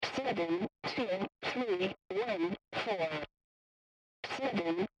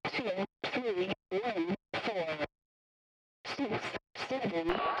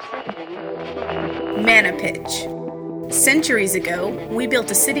Mana Pitch. Centuries ago, we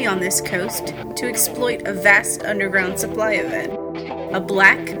built a city on this coast to exploit a vast underground supply event. A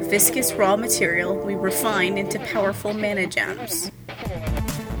black, viscous raw material we refined into powerful mana gems.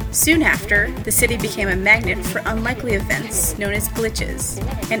 Soon after, the city became a magnet for unlikely events known as glitches,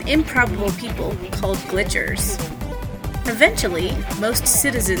 and improbable people called glitchers. Eventually, most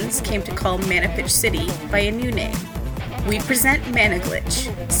citizens came to call Mana Pitch City by a new name. We present Mana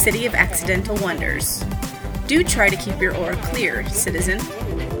Glitch, City of Accidental Wonders. Do try to keep your aura clear, citizen.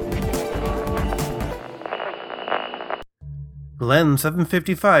 Glenn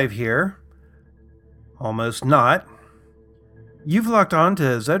 755 here. Almost not. You've locked on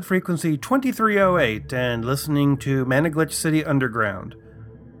to Z Frequency 2308 and listening to Mana Glitch City Underground.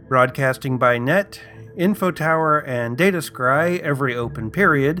 Broadcasting by net, info tower, and data scry every open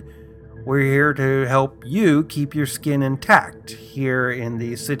period. We're here to help you keep your skin intact here in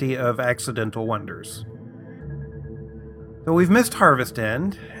the City of Accidental Wonders. So we've missed Harvest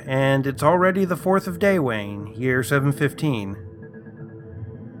End, and it's already the 4th of Daywain, year 715.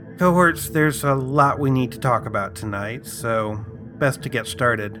 Cohorts, there's a lot we need to talk about tonight, so best to get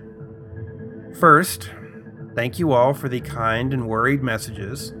started. First, thank you all for the kind and worried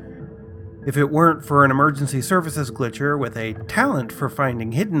messages. If it weren't for an emergency services glitcher with a talent for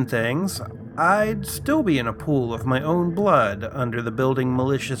finding hidden things, I'd still be in a pool of my own blood under the building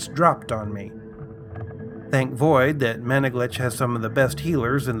Malicious dropped on me. Thank Void that Mana Glitch has some of the best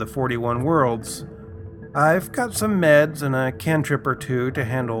healers in the 41 worlds. I've got some meds and a cantrip or two to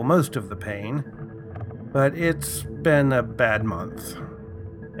handle most of the pain, but it's been a bad month.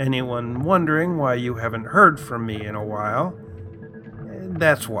 Anyone wondering why you haven't heard from me in a while?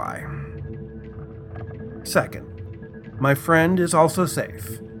 That's why. Second, my friend is also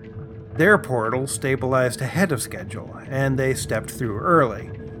safe. Their portal stabilized ahead of schedule, and they stepped through early.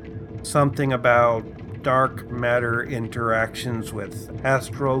 Something about dark matter interactions with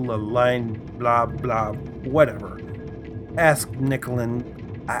astral aligned blah blah whatever. Ask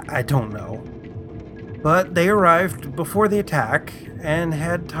Nicolin, I don't know. But they arrived before the attack and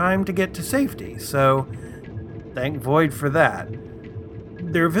had time to get to safety, so thank Void for that.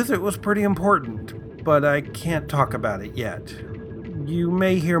 Their visit was pretty important, but I can't talk about it yet. You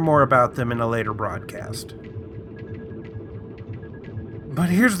may hear more about them in a later broadcast. But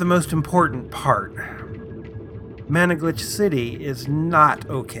here's the most important part. Mana Glitch City is not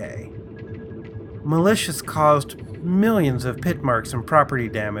okay. Malicious caused millions of pit marks and property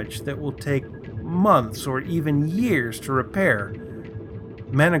damage that will take months or even years to repair.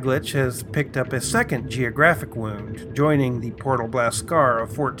 Mana Glitch has picked up a second geographic wound, joining the Portal Blast scar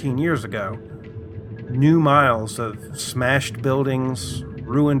of 14 years ago. New miles of smashed buildings,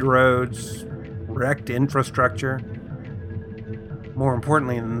 ruined roads, wrecked infrastructure. More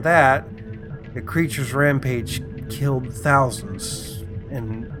importantly than that, the creature's rampage killed thousands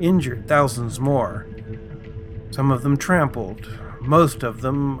and injured thousands more. Some of them trampled, most of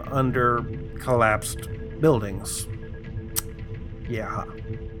them under collapsed buildings. Yeah.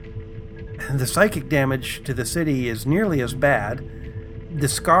 The psychic damage to the city is nearly as bad. The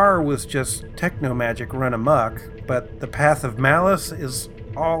scar was just techno-magic run amok, but the path of malice is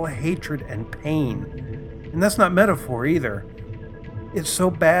all hatred and pain. And that's not metaphor either. It's so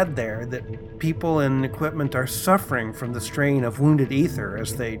bad there that people and equipment are suffering from the strain of wounded ether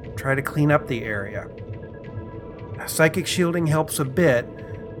as they try to clean up the area. Psychic shielding helps a bit,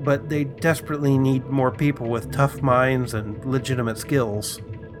 but they desperately need more people with tough minds and legitimate skills.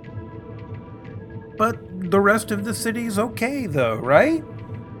 But the rest of the city's okay, though, right?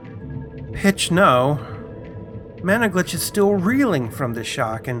 Pitch no. Mana Glitch is still reeling from the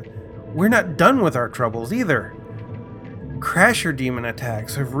shock, and we're not done with our troubles either. Crasher demon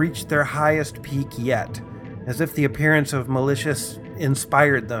attacks have reached their highest peak yet, as if the appearance of Malicious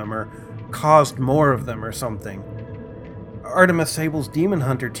inspired them or caused more of them or something. Artemis Sable's demon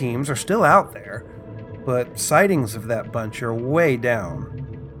hunter teams are still out there, but sightings of that bunch are way down.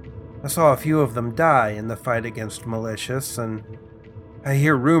 I saw a few of them die in the fight against Malicious, and I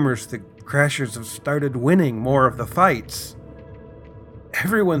hear rumors the Crashers have started winning more of the fights.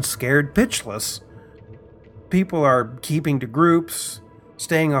 Everyone's scared pitchless. People are keeping to groups,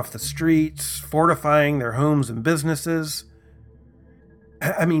 staying off the streets, fortifying their homes and businesses.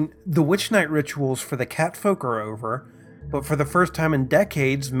 I mean, the Witch Night rituals for the catfolk are over, but for the first time in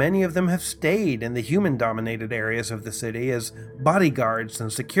decades, many of them have stayed in the human-dominated areas of the city as bodyguards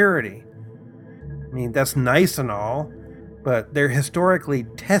and security. I mean, that's nice and all, but their historically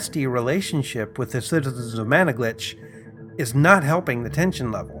testy relationship with the citizens of Managlich is not helping the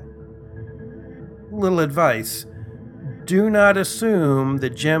tension level. Little advice: do not assume the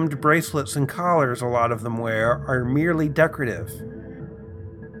gemmed bracelets and collars a lot of them wear are merely decorative.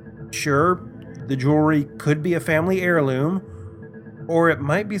 Sure, the jewelry could be a family heirloom, or it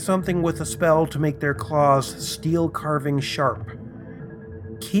might be something with a spell to make their claws steel carving sharp.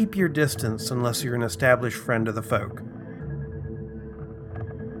 Keep your distance unless you're an established friend of the folk.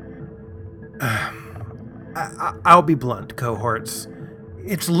 I'll be blunt, cohorts.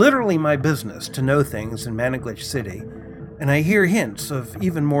 It's literally my business to know things in Managlich City, and I hear hints of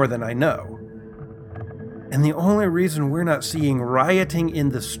even more than I know. And the only reason we're not seeing rioting in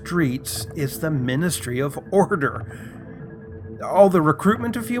the streets is the Ministry of Order. All the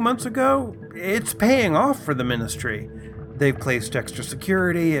recruitment a few months ago, it's paying off for the ministry. They've placed extra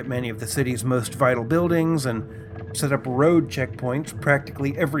security at many of the city's most vital buildings and set up road checkpoints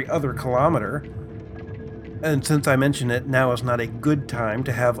practically every other kilometer. And since I mention it, now is not a good time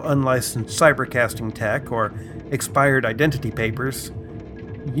to have unlicensed cybercasting tech or expired identity papers.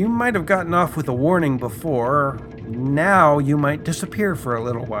 You might have gotten off with a warning before. Now you might disappear for a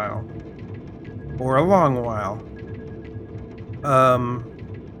little while. Or a long while.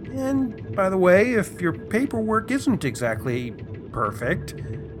 And by the way, if your paperwork isn't exactly perfect,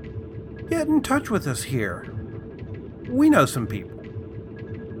 get in touch with us here. We know some people.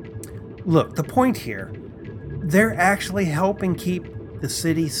 Look, the point here, they're actually helping keep the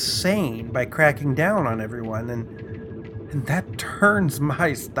city sane by cracking down on everyone, and that turns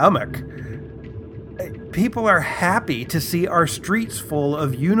my stomach. People are happy to see our streets full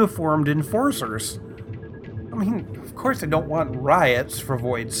of uniformed enforcers. I mean, of course I don't want riots for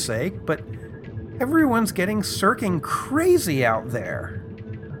Void's sake, but everyone's getting circing crazy out there.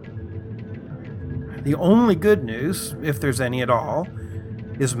 The only good news, if there's any at all,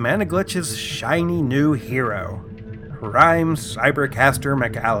 is Managlich's shiny new hero, Prime Cybercaster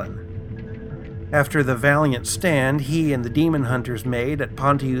McAllen. After the valiant stand he and the demon hunters made at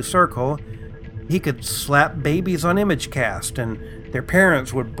Pontiu Circle, he could slap babies on ImageCast, and their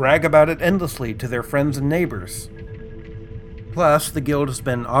parents would brag about it endlessly to their friends and neighbors. Plus, the guild has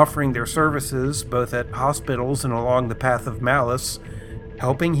been offering their services both at hospitals and along the Path of Malice,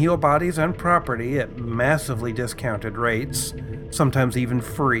 helping heal bodies and property at massively discounted rates, sometimes even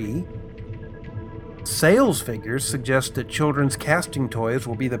free. Sales figures suggest that children's casting toys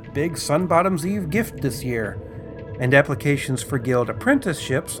will be the big Sunbottom's Eve gift this year, and applications for guild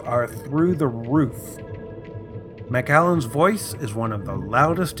apprenticeships are through the roof. McAllen's voice is one of the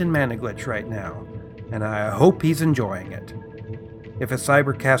loudest in Managlich right now, and I hope he's enjoying it. If a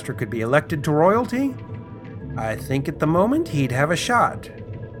cybercaster could be elected to royalty, I think at the moment he'd have a shot.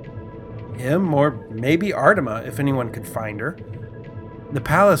 Him, or maybe Artima, if anyone could find her. The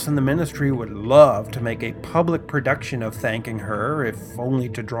palace and the ministry would love to make a public production of thanking her, if only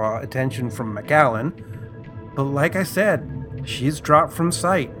to draw attention from McAllen. But like I said, she's dropped from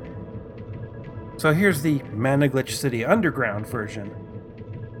sight. So here's the Managlich City Underground version.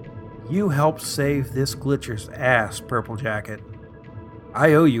 You helped save this glitcher's ass, Purple Jacket.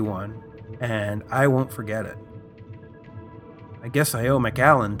 I owe you one, and I won't forget it. I guess I owe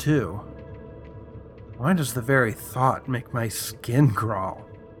McAllen, too. Why does the very thought make my skin crawl?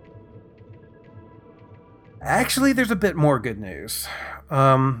 Actually, there's a bit more good news.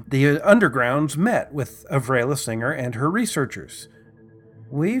 The Undergrounds met with Avrela Singer and her researchers.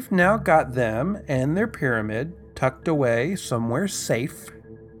 We've now got them and their pyramid tucked away somewhere safe.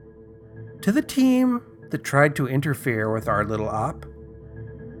 To the team that tried to interfere with our little op,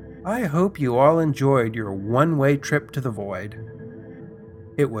 I hope you all enjoyed your one-way trip to the Void.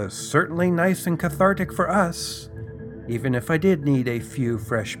 It was certainly nice and cathartic for us, even if I did need a few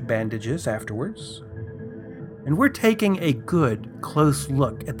fresh bandages afterwards. And we're taking a good, close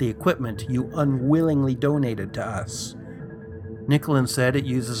look at the equipment you unwillingly donated to us. Nicholin said it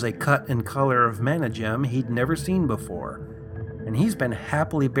uses a cut and color of mana gem he'd never seen before, and he's been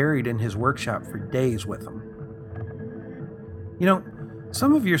happily buried in his workshop for days with them. You know,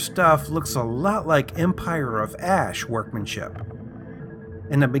 some of your stuff looks a lot like Empire of Ash workmanship,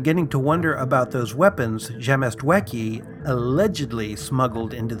 and I'm beginning to wonder about those weapons Jamestweki allegedly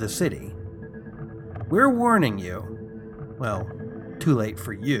smuggled into the city. We're warning you. Well, too late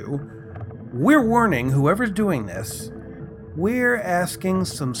for you. We're warning whoever's doing this. We're asking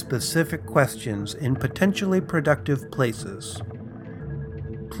some specific questions in potentially productive places.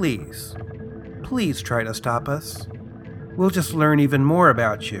 Please try to stop us. We'll just learn even more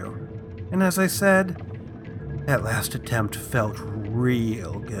about you. And as I said, that last attempt felt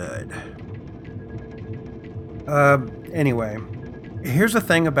real good. Anyway, here's the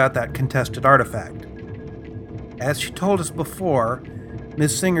thing about that contested artifact. As she told us before,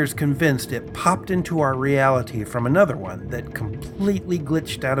 Ms. Singer's convinced it popped into our reality from another one that completely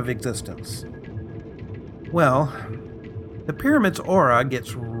glitched out of existence. Well, the pyramid's aura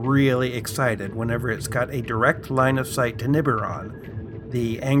gets really excited whenever it's got a direct line of sight to Nibiron,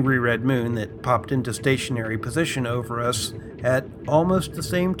 the angry red moon that popped into stationary position over us at almost the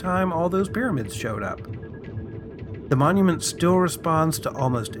same time all those pyramids showed up. The monument still responds to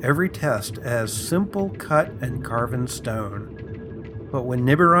almost every test as simple cut and carven stone. But when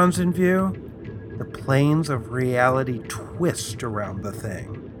Nibiron's in view, the planes of reality twist around the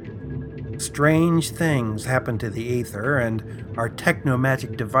thing. Strange things happen to the ether, and our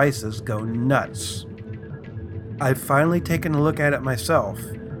technomagic devices go nuts. I've finally taken a look at it myself,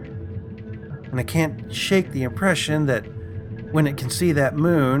 and I can't shake the impression that when it can see that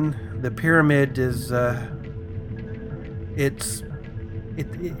moon, the pyramid is, it's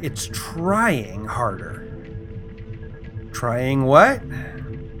trying harder. Trying what?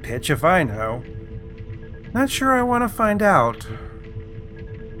 Pitch if I know. Not sure I want to find out.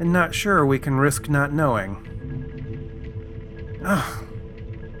 And not sure we can risk not knowing. Ugh.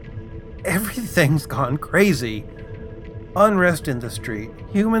 Everything's gone crazy. Unrest in the street,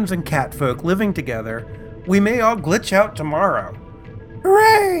 humans and catfolk living together. We may all glitch out tomorrow.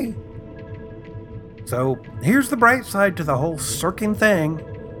 Hooray! So, here's the bright side to the whole circing thing.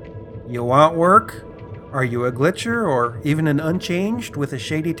 You want work? Are you a glitcher or even an unchanged with a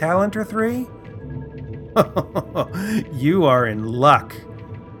shady talent or three? You are in luck.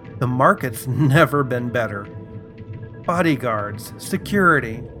 The market's never been better. Bodyguards,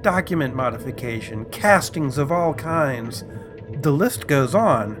 security, document modification, castings of all kinds. The list goes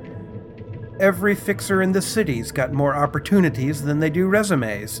on. Every fixer in the city's got more opportunities than they do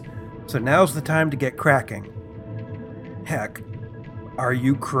resumes, so now's the time to get cracking. Heck, are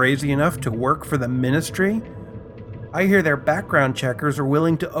you crazy enough to work for the Ministry? I hear their background checkers are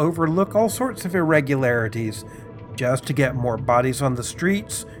willing to overlook all sorts of irregularities just to get more bodies on the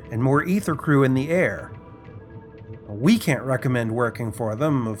streets and more ether crew in the air. We can't recommend working for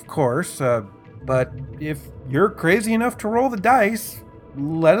them, of course, but if you're crazy enough to roll the dice,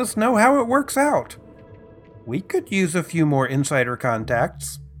 let us know how it works out. We could use a few more insider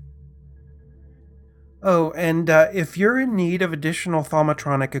contacts. Oh, and if you're in need of additional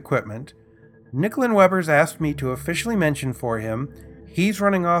thaumatronic equipment, Nicklin Weber's asked me to officially mention for him he's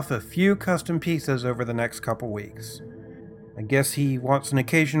running off a few custom pieces over the next couple weeks. I guess he wants an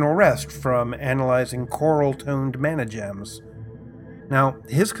occasional rest from analyzing coral-toned mana gems. Now,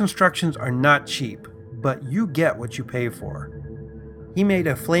 his constructions are not cheap, but you get what you pay for. He made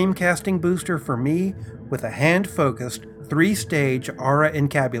a flame-casting booster for me with a hand-focused 3-stage aura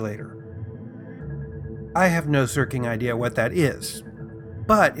encabulator. I have no circling idea what that is,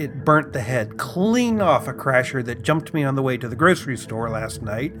 but it burnt the head clean off a crasher that jumped me on the way to the grocery store last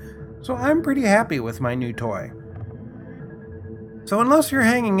night, so I'm pretty happy with my new toy. So unless you're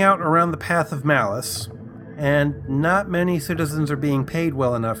hanging out around the Path of Malice, and not many citizens are being paid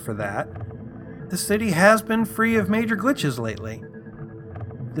well enough for that, the city has been free of major glitches lately.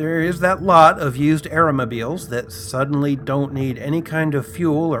 There is that lot of used aeromobiles that suddenly don't need any kind of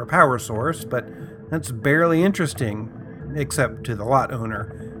fuel or power source, but that's barely interesting, except to the lot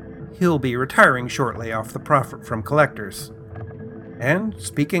owner. He'll be retiring shortly off the profit from collectors. And,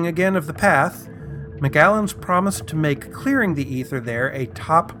 speaking again of the path, McAllen's promised to make clearing the ether there a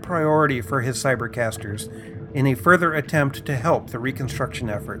top priority for his cybercasters in a further attempt to help the reconstruction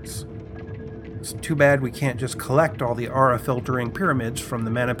efforts. It's too bad we can't just collect all the aura-filtering pyramids from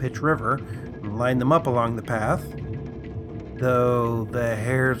the Manapitch River and line them up along the path. Though the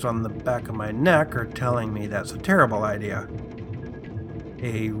hairs on the back of my neck are telling me that's a terrible idea.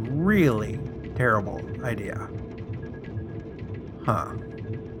 A really terrible idea. Huh.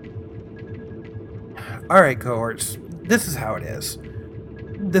 Alright, cohorts, this is how it is.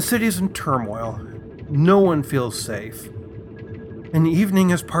 The city's in turmoil. No one feels safe. An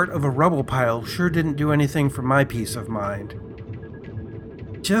evening as part of a rubble pile sure didn't do anything for my peace of mind.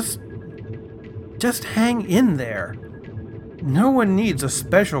 Just hang in there. No one needs a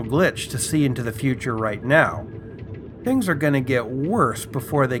special glitch to see into the future right now. Things are going to get worse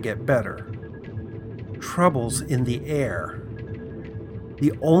before they get better. Trouble's in the air.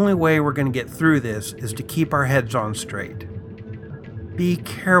 The only way we're going to get through this is to keep our heads on straight. Be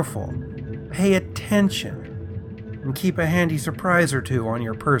careful, pay attention, and keep a handy surprise or two on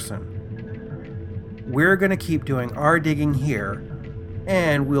your person. We're going to keep doing our digging here,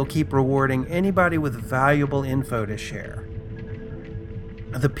 and we'll keep rewarding anybody with valuable info to share.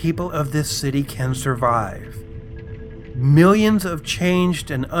 The people of this city can survive. millions of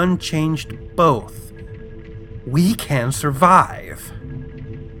changed and unchanged both, we can survive.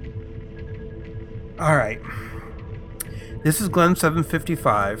 Alright. This is Glenn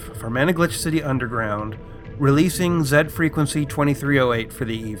 755 for Mana Glitch City Underground, releasing Z Frequency 2308 for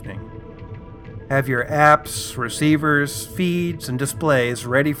the evening. Have your apps, receivers, feeds, and displays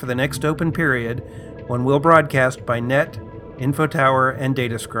ready for the next open period when we'll broadcast by net, InfoTower, and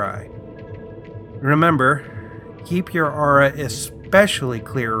DataScry. Remember, keep your aura especially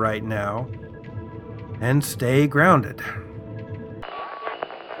clear right now, and stay grounded.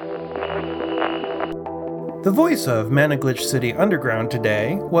 The voice of Mana Glitch City Underground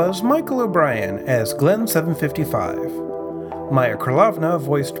today was Michael O'Brien as Glenn 755. Maya Krlovna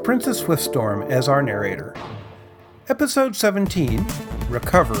voiced Princess Swiftstorm as our narrator. Episode 17,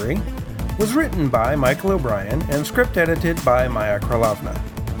 Recovery, was written by Michael O'Brien and script edited by Maya Krlovna.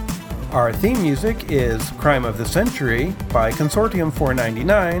 Our theme music is Crime of the Century by Consortium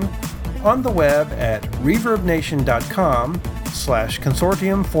 499 on the web at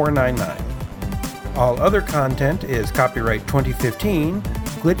reverbnation.com/Consortium 499. All other content is copyright 2015,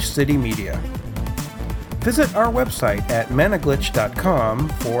 Glitch City Media. Visit our website at managlitch.com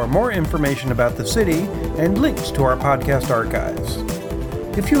for more information about the city and links to our podcast archives.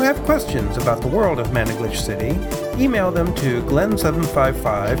 If you have questions about the world of Mana Glitch City, email them to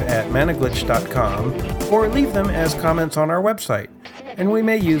glenn755@managlitch.com or leave them as comments on our website, and we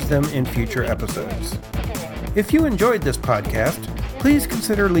may use them in future episodes. If you enjoyed this podcast, please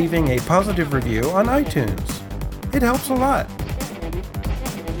consider leaving a positive review on iTunes. It helps a lot.